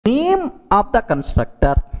name of the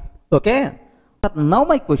constructor. Okay, now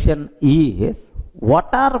my question is, what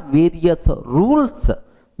are various rules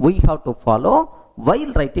we have to follow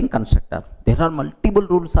while writing constructor? There are multiple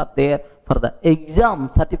rules are there for the exam,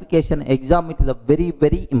 certification exam. It is a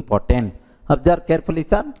very important. Observe carefully,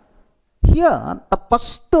 sir. Here the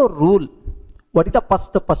first rule, what is the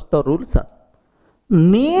first rule, sir?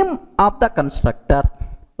 Name of the constructor.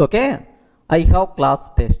 Okay, I have class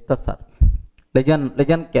test, sir.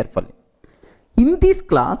 Listen carefully. In this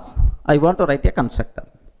class I want to write a constructor.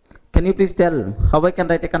 Can you please tell how I can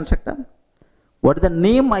write a constructor? What is the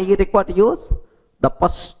name I require to use? The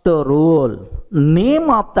first rule, name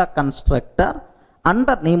of the constructor and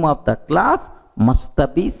the name of the class must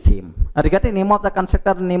be same. Are you getting? Name of the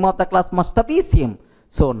constructor and name of the class must be same.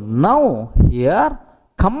 So now here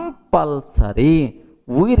compulsory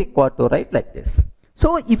we require to write like this.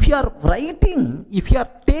 So if you are writing, if you are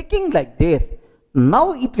taking like this,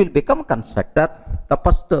 now it will become constructor. The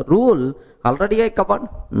first rule already I covered,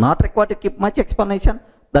 not required to keep much explanation.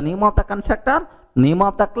 The name of the constructor, name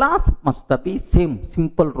of the class must be same.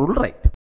 Simple rule, right?